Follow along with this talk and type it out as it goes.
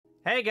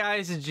Hey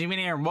guys, it's Jimmy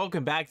here and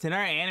welcome back to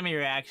another anime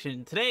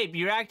reaction. Today,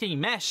 be reacting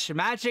Mesh,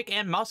 Magic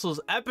and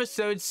Muscles,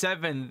 episode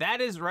 7.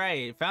 That is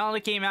right. It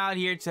finally came out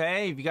here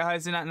today. If you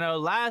guys did not know,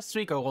 last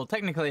week, or well,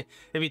 technically,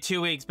 it'd be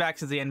 2 weeks back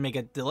since the anime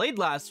got delayed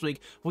last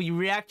week, we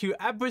react to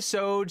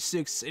episode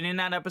 6. And in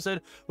that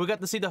episode, we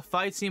got to see the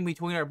fight scene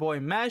between our boy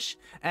Mesh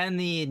and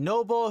the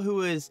noble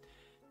who is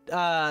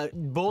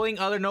bullying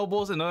other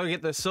nobles in order to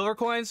get the silver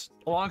coins.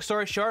 Long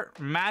story short,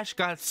 Mash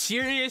got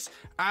serious,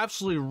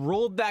 absolutely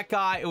rolled that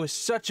guy. It was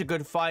such a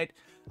good fight.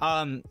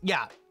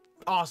 Yeah,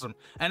 awesome.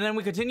 And then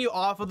we continue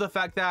off of the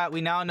fact that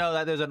we now know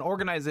that there's an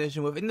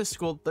organization within the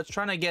school that's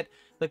trying to get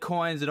the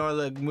coins in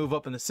order to move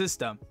up in the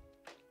system.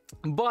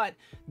 But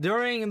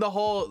during the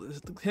whole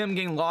him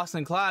getting lost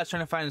in class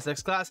trying to find his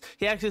next class,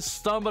 he actually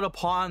stumbled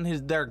upon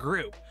their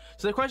group.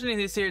 So the question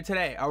is here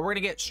today, are we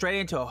gonna get straight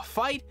into a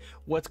fight?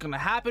 What's gonna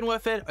happen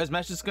with it? Or is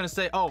Mesh just gonna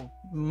say, oh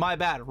my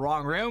bad,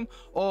 wrong room?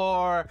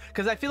 Or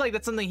because I feel like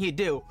that's something he'd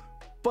do,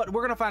 but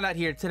we're gonna find out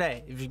here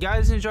today. If you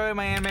guys enjoy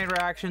my anime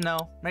reaction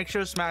though, make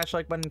sure to smash the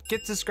like button,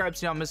 get subscribed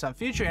so you don't miss on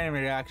future anime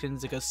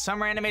reactions, because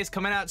summer anime is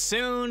coming out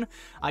soon.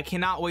 I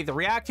cannot wait to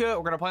react to it.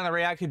 We're gonna plan to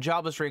react to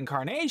Jobless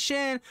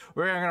Reincarnation.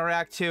 We're gonna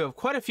react to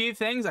quite a few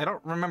things. I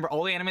don't remember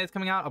all the anime that's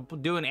coming out. I'll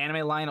do an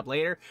anime lineup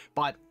later,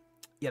 but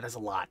yeah, there's a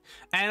lot.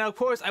 And of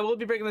course, I will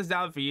be breaking this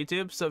down for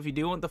YouTube, so if you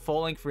do want the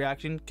full length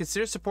reaction,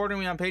 consider supporting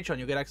me on Patreon.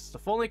 You'll get access to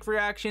full length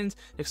reactions,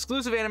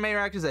 exclusive anime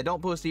reactions I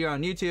don't post here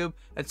on YouTube,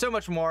 and so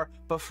much more.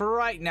 But for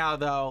right now,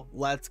 though,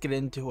 let's get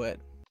into it.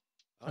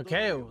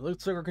 Okay,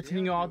 looks like we're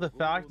continuing on with the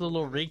fact, a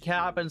little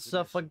recap and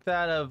stuff like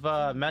that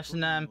of Mesh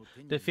and them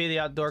defeat the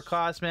outdoor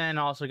classman,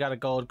 also got a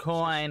gold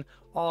coin,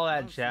 all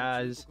that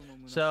jazz.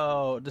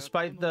 So,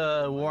 despite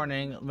the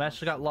warning,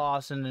 Mesh got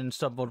lost and then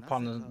stumbled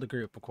upon the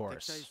group, of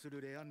course.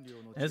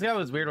 And this guy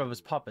was weird with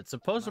his puppets.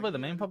 Supposedly the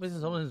main puppet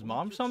is his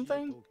mom or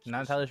something?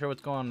 Not entirely sure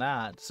what's going on with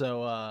that.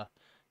 So,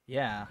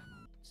 yeah.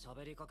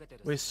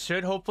 We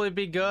should hopefully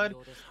be good.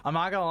 I'm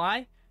not gonna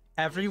lie.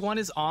 Everyone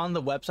is on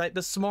the website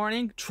this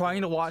morning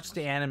trying to watch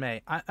the anime.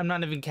 I'm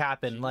not even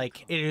capping.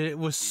 Like, it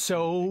was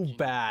so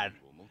bad.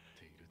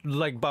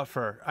 Like,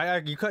 buffer.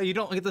 You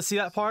don't get to see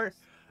that part.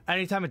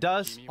 Anytime it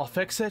does, I'll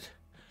fix it.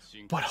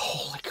 But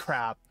holy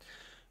crap.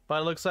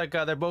 But it looks like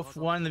they're both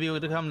wanting to be able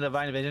to become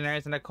divine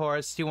visionaries, and of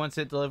course, he wants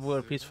it to live with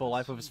a peaceful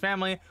life with his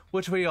family,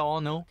 which we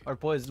all know. Our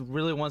boy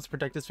really wants to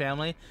protect his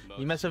family.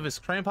 You mess with his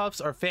cream puffs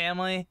or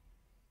family,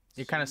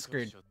 you're kind of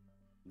screwed.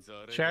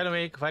 Shadow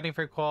Week, fighting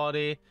for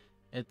equality.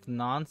 It's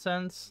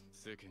nonsense.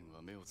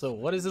 So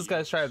what is this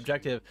guy's try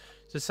objective?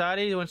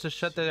 Society wants to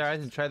shut their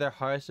eyes and try their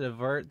hardest to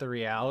avert the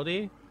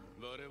reality.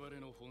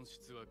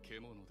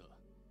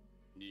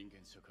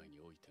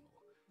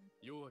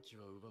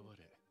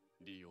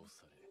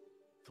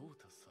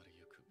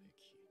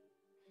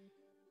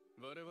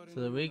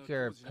 So the weak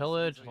are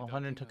pillaged, while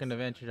 100 took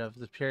advantage of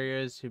the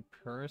superiors who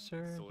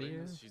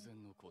persevere.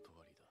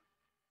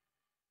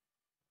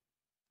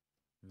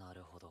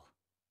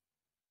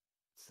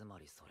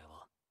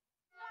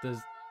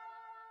 Does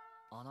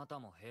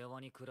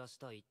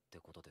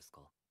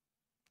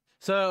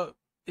so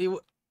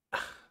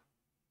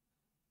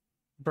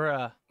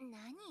bruh.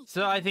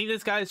 So I think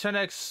this guy's trying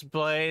to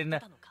explain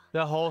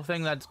the whole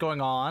thing that's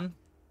going on,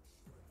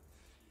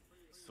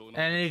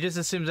 and he just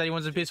assumes that he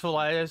wants a peaceful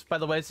life by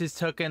the way he's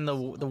taken the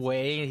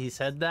way he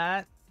said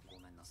that.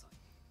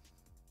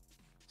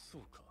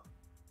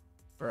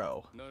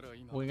 Bro,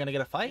 we're gonna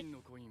get a fight?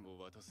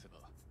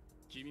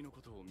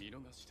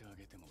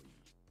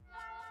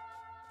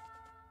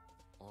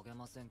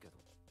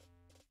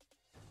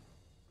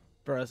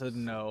 Bro said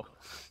no.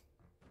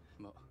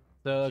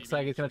 So it looks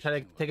like he's gonna try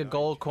to take a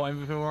gold coin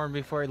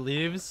before he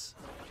leaves.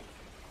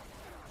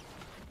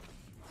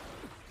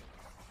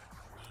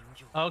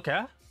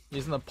 Okay,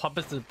 using the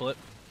puppets to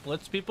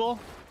blitz people.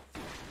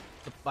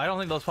 I don't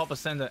think those puppets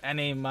stand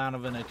any amount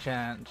of a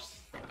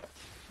chance.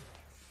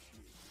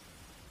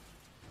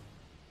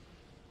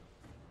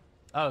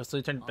 Oh, so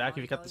he turned back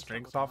if you cut the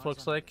strings off,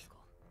 looks like.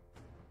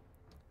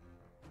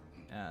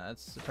 Yeah,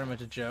 that's pretty much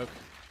a joke.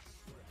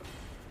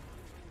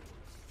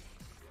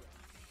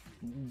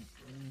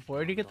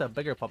 Where did you get the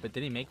bigger puppet?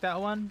 Did he make that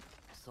one?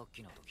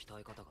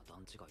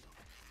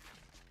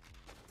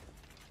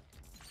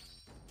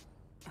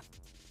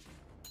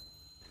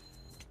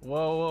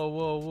 Whoa, whoa,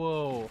 whoa,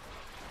 whoa.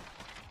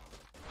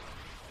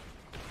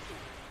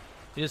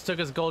 He just took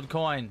his gold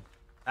coin.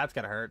 That's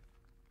gotta hurt.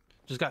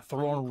 Just got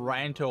thrown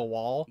right into a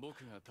wall.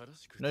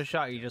 No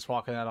shot, you just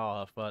walking that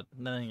off, but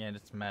then again,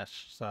 it's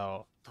Mesh,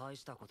 so.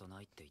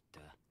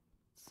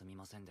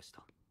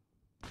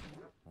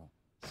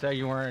 So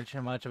you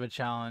weren't much of a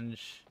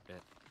challenge.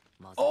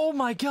 Oh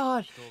my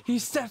god!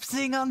 He's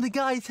stepping on the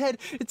guy's head!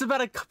 It's about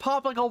to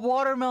pop like a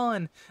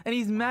watermelon! And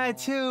he's mad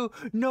too!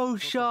 No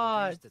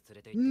shot!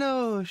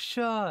 No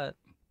shot!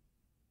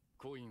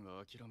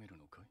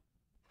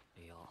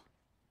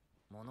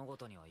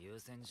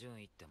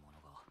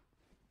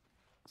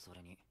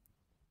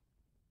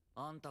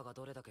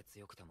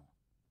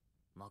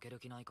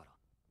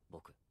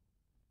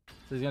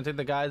 So he's gonna take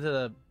the guy to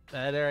the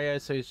bed area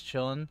so he's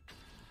chilling.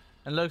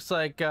 It looks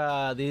like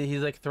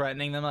he's like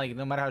threatening them, like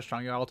no matter how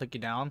strong you are, I'll take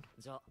you down.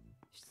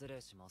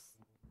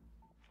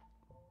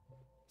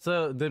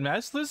 So did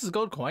Mashle lose his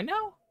gold coin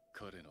now?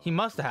 He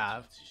must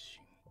have.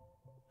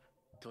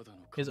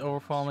 His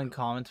overwhelming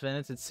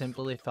confidence, it's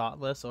simply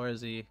thoughtless, or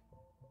is he?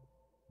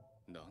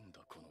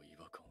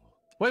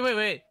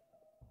 Wait.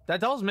 That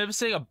doll's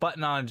missing a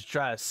button on his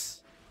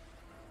dress.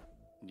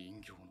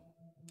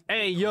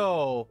 Hey,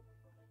 yo.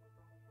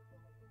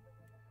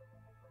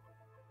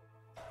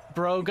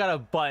 Bro got a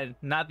button,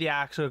 not the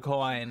actual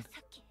coin.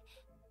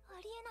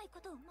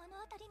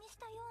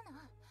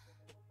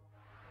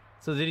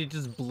 So did he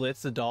just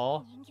blitz the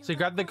doll? So he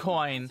grabbed the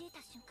coin.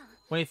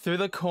 When he threw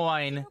the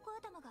coin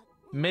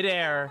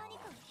midair,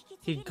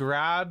 he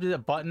grabbed the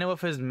button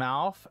with his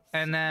mouth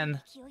and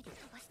then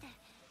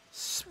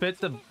spit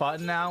the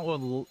button out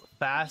with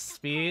fast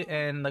speed,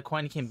 and the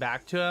coin came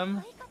back to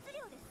him.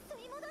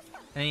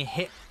 And he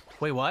hit.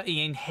 Wait, what?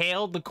 He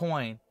inhaled the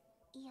coin.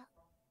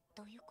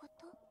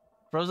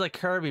 Bro's like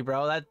Kirby,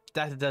 bro. That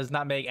does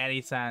not make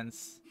any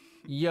sense.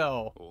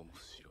 Yo.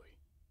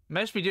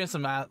 Mesh be doing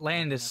some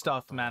outlandish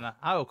stuff, man.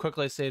 I will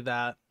quickly say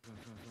that.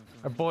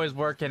 Our boy's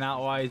working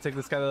out while he took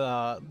this guy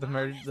to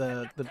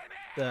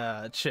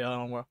the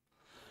chill.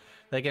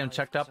 They get him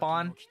checked up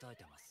on.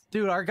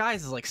 Dude, our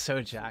guys is like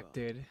so jacked,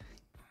 dude.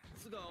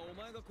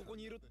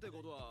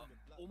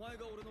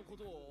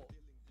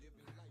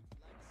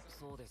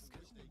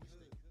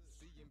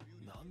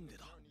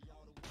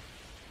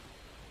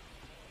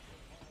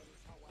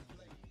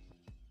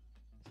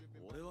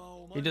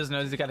 He just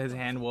knows he got his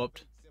hand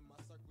whooped.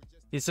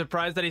 He's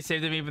surprised that he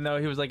saved him even though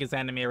he was like his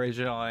enemy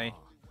originally.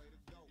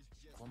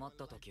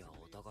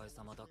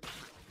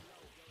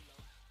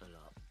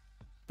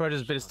 Bro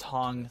just bit his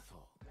tongue.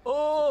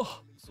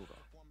 Oh!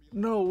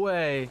 No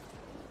way.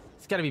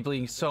 It's gotta be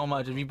bleeding so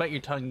much. If you bite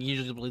your tongue, you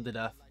usually bleed to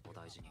death.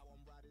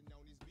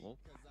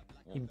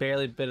 He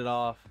barely bit it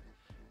off.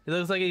 It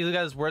looks like he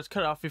got his words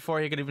cut off before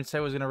he could even say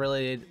what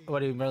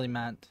he really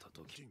meant.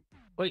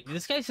 Wait,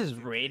 this guy says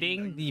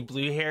rating the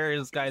blue hair,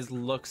 this guy's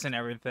looks and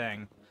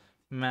everything.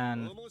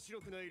 Man.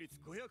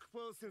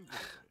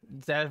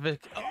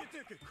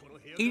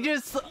 He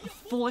just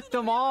flicked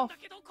them off.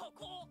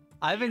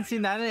 I haven't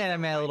seen that in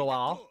anime in a little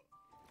while.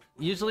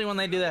 Usually when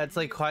they do that, it's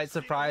like quite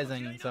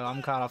surprising, so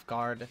I'm caught off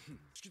guard.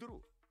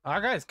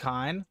 Our guy's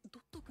kind.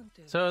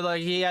 So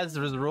like he has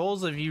his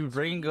rules. If you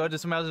go to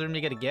somebody else's room,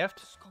 you get a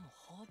gift.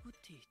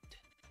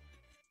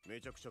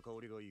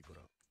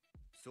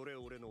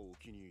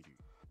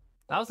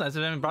 That was nice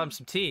of him. He brought him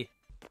some tea.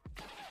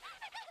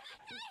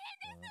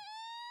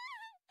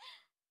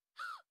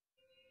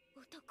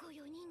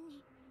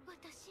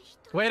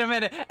 Wait a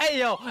minute. Hey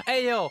yo.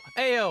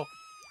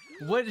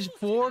 Which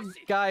 4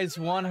 guys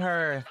won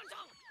her?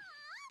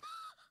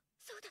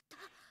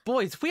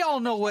 Boys, we all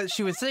know what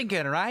she was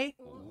thinking, right?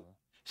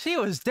 She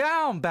was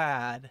down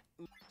bad.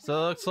 So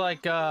it looks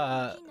like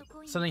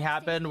something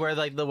happened where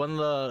like one of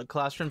the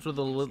classrooms with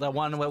the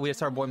one where we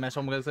have our boy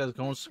Mashle one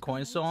has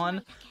coins still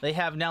on. They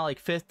have now like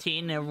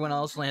 15 and everyone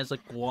else only has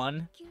like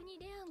 1.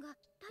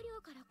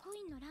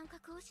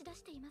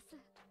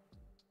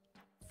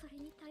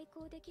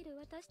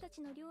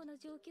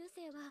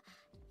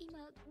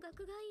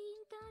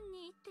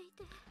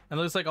 It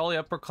looks like all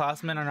the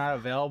upperclassmen are not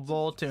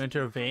available to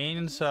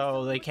intervene,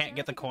 so they can't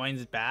get the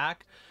coins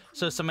back.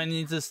 So somebody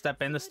needs to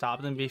step in to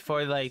stop them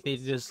before like they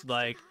just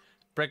like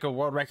break a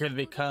world record and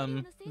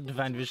become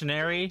divine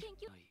visionary.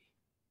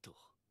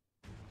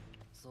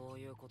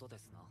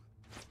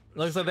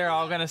 Looks like they're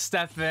all gonna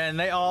step in.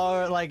 They all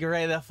are like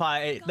ready to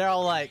fight. They're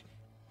all like,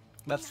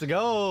 let's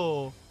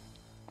go.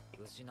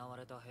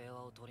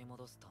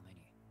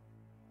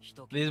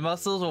 These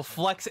muscles will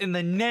flex in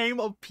the name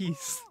of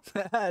peace.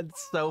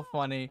 That's so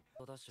funny.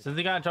 Since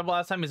he got in trouble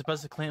last time, he's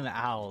supposed to clean the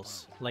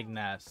owls like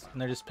Ness,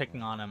 and they're just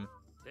picking on him.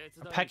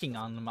 Or pecking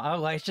on them.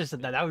 Oh, I just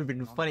said that. That would have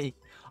been funny.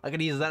 I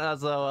could use that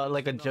as a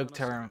like a joke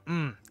term.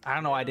 I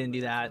don't know why I didn't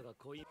do that.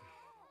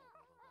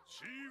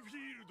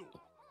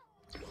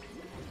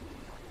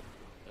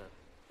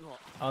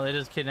 Oh, they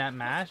just kidnapped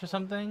Mash or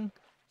something?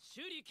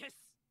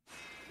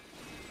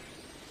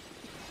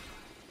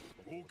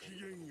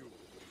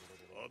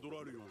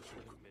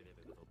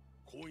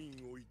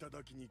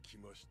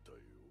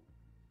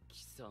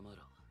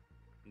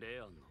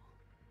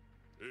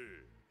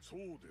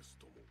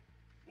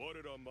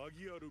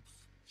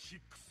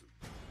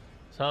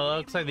 So it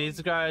looks like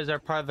these guys are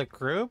part of the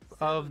group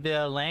of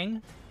the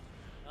Lang.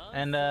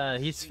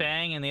 And he's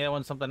Fang and the other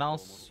one's something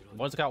else.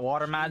 One's got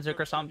water magic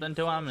or something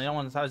to him, and the other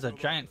one has a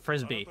giant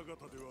frisbee.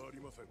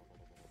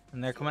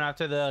 And they're coming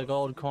after the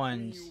gold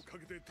coins.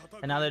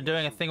 And now they're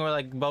doing a thing where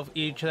like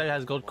each other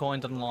has gold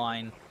coins on the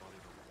line.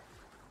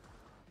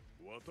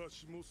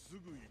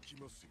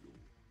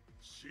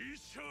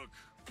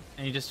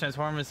 And he just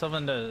transformed himself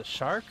into a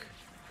shark?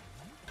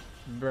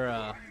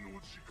 Bruh.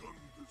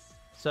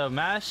 So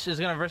Mash is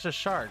gonna versus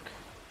Shark.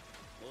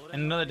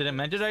 And no, they didn't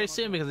mention it, I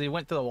assume, because he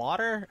went through the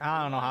water?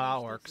 I don't know how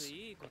that works.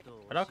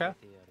 But okay.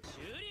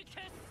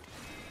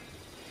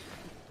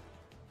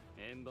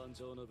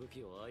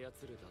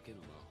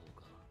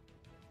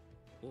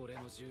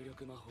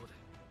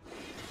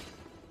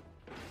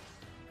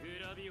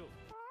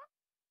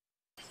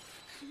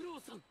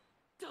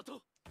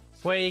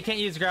 Wait, you can't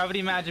use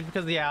gravity magic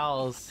because of the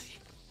owls.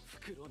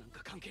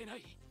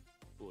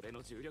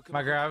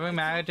 My gravity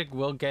magic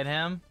will get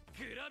him.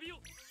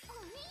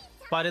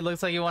 But it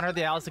looks like he won't hurt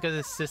the owls because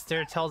his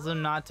sister tells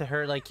him not to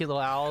hurt like cute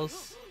little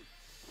owls.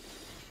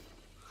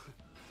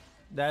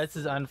 That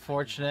is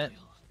unfortunate.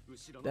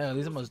 Damn,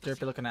 these are the most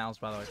derpy looking owls,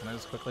 by the way. Can I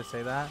just quickly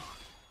say that?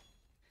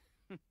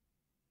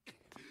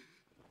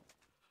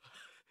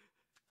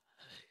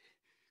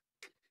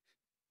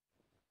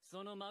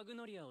 そのマグ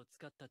ノリアを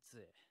使った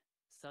杖、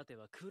さて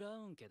はクラ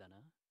ウン家だな。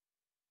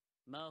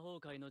魔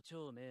法界の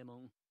超名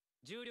門、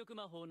重力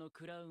魔法の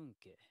クラウン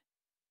家。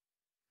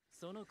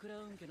そのクラ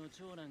ウン家の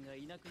長男が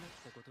いなくなっ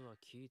たことは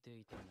聞いて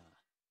いたが、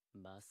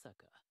まさ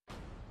か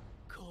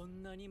こ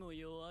んなにも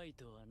弱い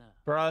とはな。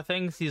Bro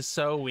thinks he's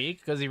so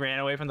weak because he ran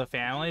away from the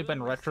family, but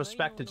in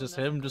retrospect, it's just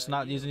him just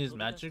not using his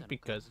magic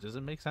because it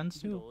doesn't make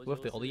sense to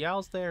with all the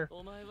owls there.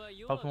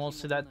 Hope I won't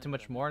see that too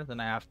much more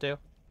than I have to.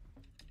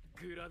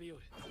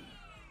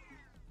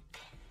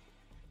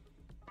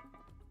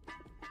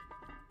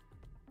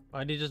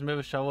 Why did he just move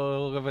a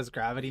shovel with his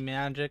gravity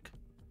magic?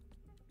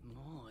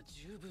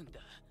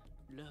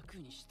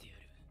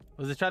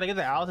 Was he trying to get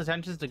the owl's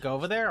attention to go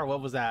over there, or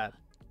what was that?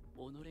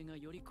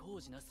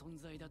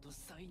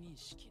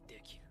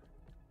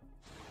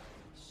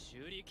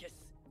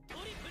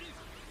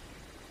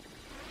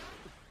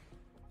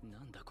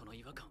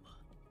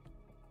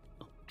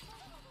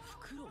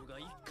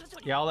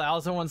 Yeah, all the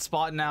owls in one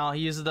spot now. He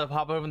uses the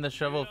pop open the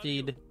shovel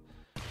feed.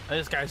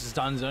 This guy's just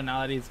done so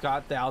now that he's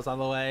got the owls out of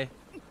the way.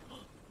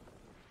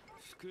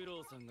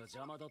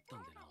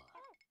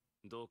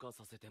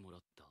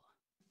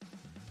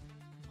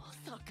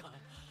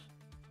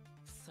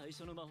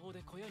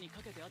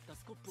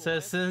 So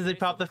as soon as they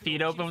pop the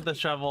feed open with the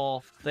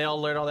shovel, they all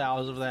alert all the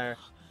owls over there.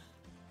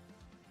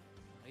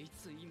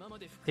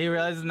 He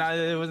realizes now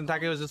that he wasn't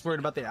attacking, he was just worried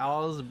about the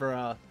owls,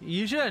 bruh.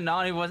 You should have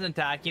known he wasn't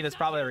attacking. There's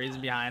probably a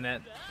reason behind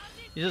it.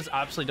 He's just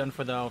absolutely done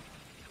for though.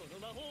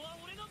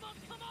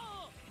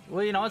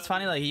 Well, you know what's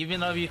funny? Like,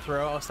 even though if you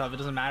throw stuff, it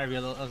doesn't matter if you,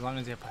 as long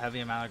as you have a heavy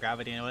amount of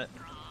gravity into it.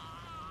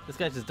 This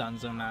guy's just done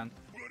so, man.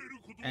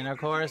 And of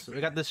course, we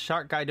got this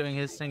shark guy doing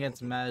his thing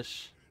against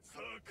Mesh.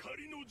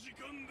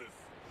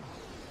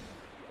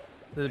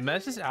 Did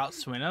Mesh just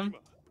outswim him?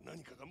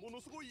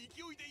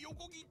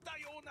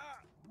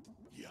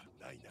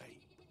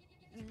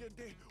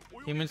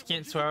 Humans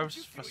can't swim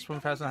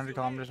faster than 100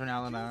 kilometers per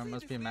hour. I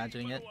must be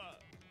imagining it.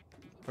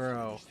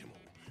 Bro.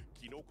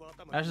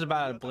 Mesh is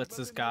about to blitz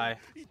this guy.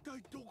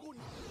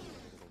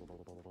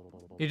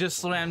 He just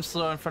swam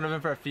slow in front of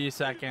him for a few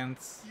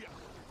seconds.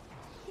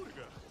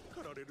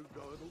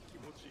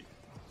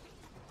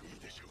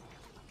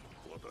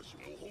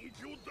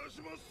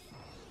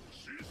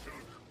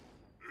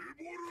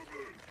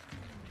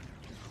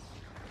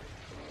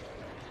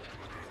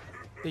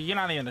 Dude, you're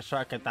not even a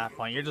shark at that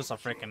point. You're just a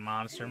freaking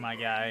monster, my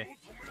guy.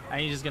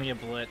 And you're just gonna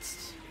get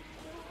blitzed.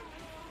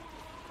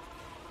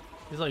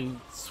 He's like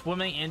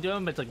swimming into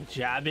him, but it's like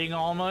jabbing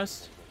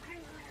almost.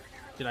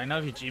 Dude, I know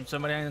if you jeep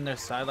somebody on their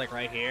side, like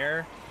right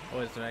here.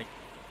 What's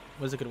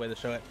a good way to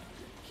show it?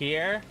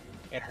 Here,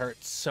 it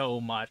hurts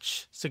so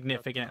much,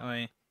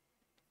 significantly.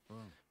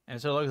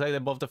 And so it looks like they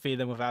both defeat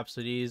them with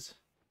absolute ease.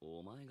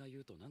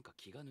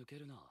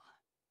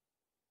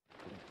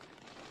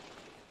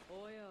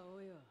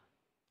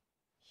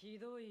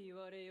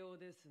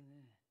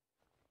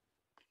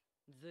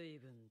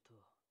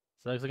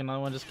 So it looks like another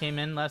one just came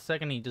in last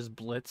second. He just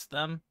blitzed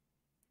them.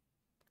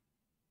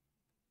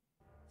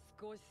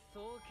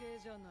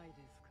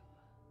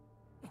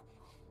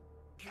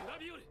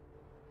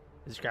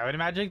 His gravity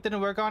magic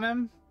didn't work on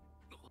him?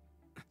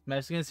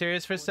 Mesh getting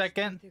serious for a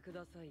second.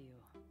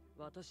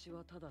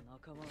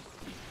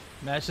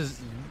 Mesh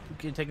is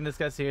taking this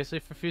guy seriously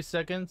for a few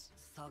seconds.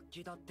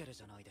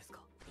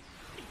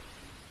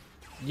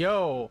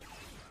 Yo!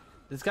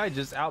 This guy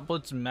just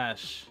outblitzed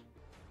Mesh.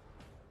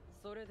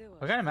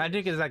 What kind of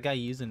magic is that guy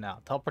using now?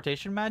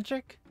 Teleportation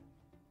magic?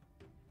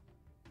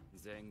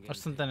 Or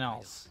something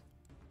else?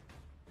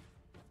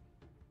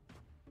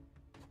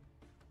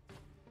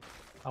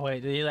 Oh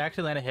wait, did he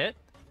actually land a hit?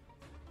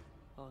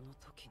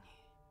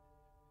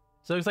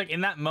 So it looks like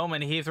in that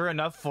moment he threw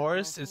enough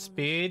force and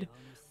speed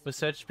with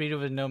such speed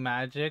with no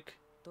magic.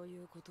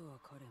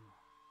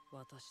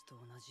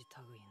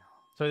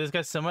 So this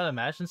guy's similar to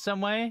Mesh in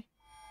some way?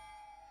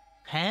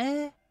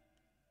 Huh?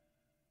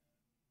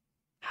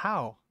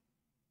 How?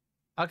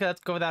 Okay,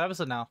 let's go with that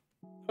episode now.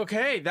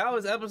 Okay, that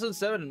was episode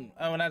 7.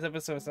 Oh, not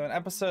episode 7. I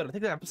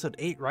think that's episode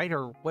 8, right?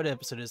 Or what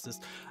episode is this?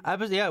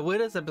 Yeah,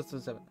 what is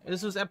episode 7?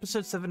 This was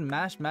episode 7,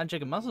 Mash,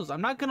 Magic, and Muscles.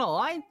 I'm not gonna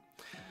lie.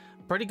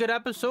 Pretty good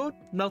episode.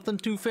 Nothing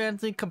too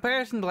fancy in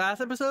comparison to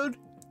last episode.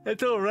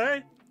 It's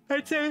alright.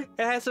 I'd say it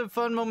has some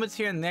fun moments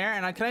here and there.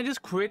 And can I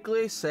just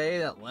quickly say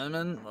that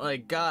Lemon,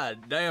 like,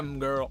 god damn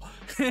girl.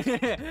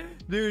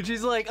 Dude,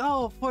 she's like,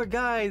 oh, 4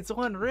 guys,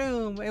 1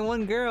 room, and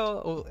 1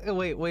 girl. Oh,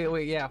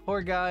 wait, yeah,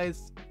 4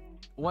 guys,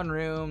 one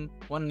room,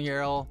 one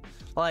girl.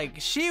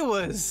 Like,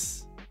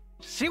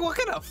 what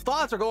kind of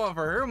thoughts are going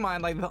for her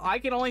mind? Like, I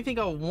can only think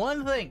of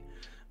one thing.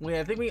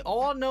 I think we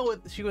all know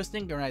what she was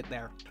thinking right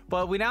there.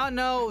 But we now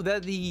know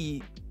that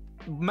the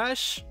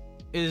Mesh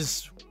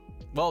is,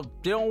 well,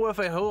 dealing with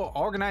a whole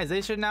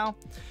organization now.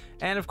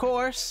 And of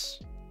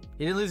course,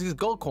 he didn't lose his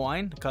gold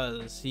coin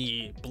because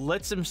he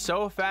blitzed him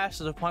so fast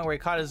to the point where he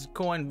caught his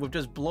coin with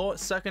just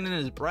sucking in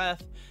his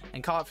breath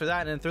and caught for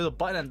that and then threw the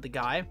button at the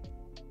guy.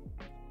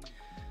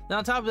 Then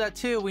on top of that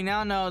too, we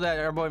now know that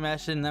our boy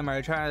Mesh and them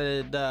are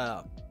trying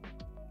to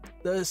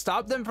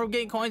stop them from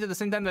getting coins. At the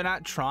same time, they're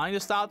not trying to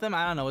stop them.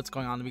 I don't know what's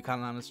going on, to be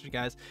kind of honest with you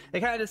guys. It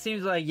kind of just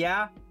seems like,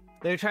 yeah,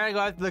 they're trying to go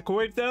after the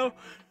coins though.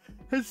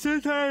 At the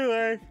same time,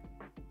 like,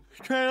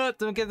 trying to let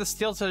them get the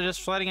steal, so they're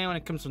just fighting anyone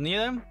that comes near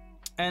them.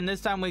 And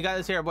this time we got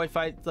to see our boy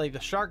fight like the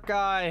shark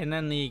guy and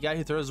then the guy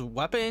who throws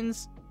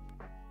weapons.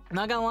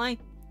 Not gonna lie,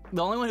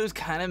 the only one who was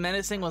kind of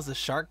menacing was the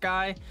shark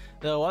guy.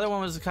 The other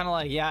one was kind of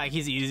like, yeah,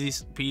 he's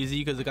easy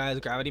peasy because the guy has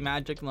gravity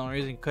magic, and the only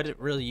reason he couldn't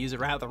really use it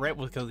right out the rip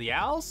was because of the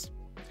owls.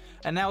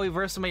 And now we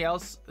verse somebody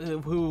else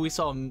who we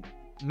saw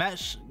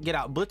Mesh get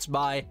out blitzed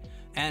by,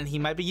 and he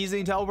might be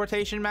using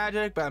teleportation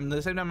magic, but at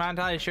the same time I'm not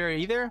entirely sure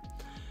either.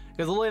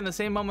 Because literally in the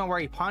same moment where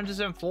he punches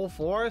him full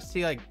force,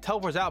 he like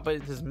teleports out,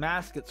 but his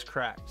mask gets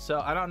cracked.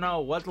 So I don't know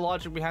what the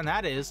logic behind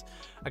that is.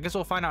 I guess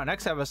we'll find out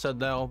next episode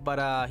though.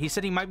 But he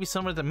said he might be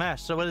similar to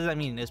Mesh. So what does that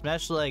mean? Is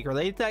Mesh like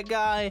related to that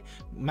guy,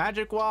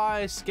 magic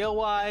wise, skill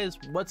wise?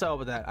 What's up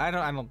with that? I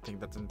don't think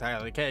that's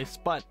entirely the case,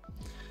 but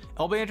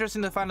it'll be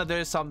interesting to find out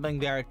there's something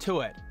there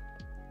to it.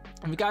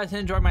 If you guys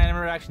enjoyed my anime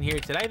reaction here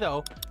today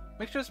though,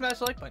 make sure to smash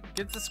the like button,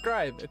 get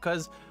subscribed,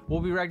 because we'll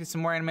be reacting to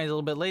some more animes a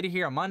little bit later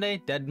here on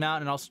Monday, Dead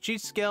Mount and also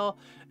Cheat Skill.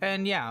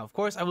 And yeah, of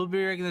course, I will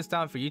be breaking this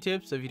down for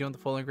YouTube, so if you don't want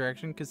the full length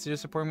reaction, consider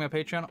supporting me on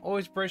Patreon.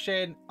 Always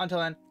appreciated. Until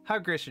then,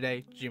 have a great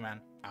day,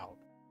 G-Man.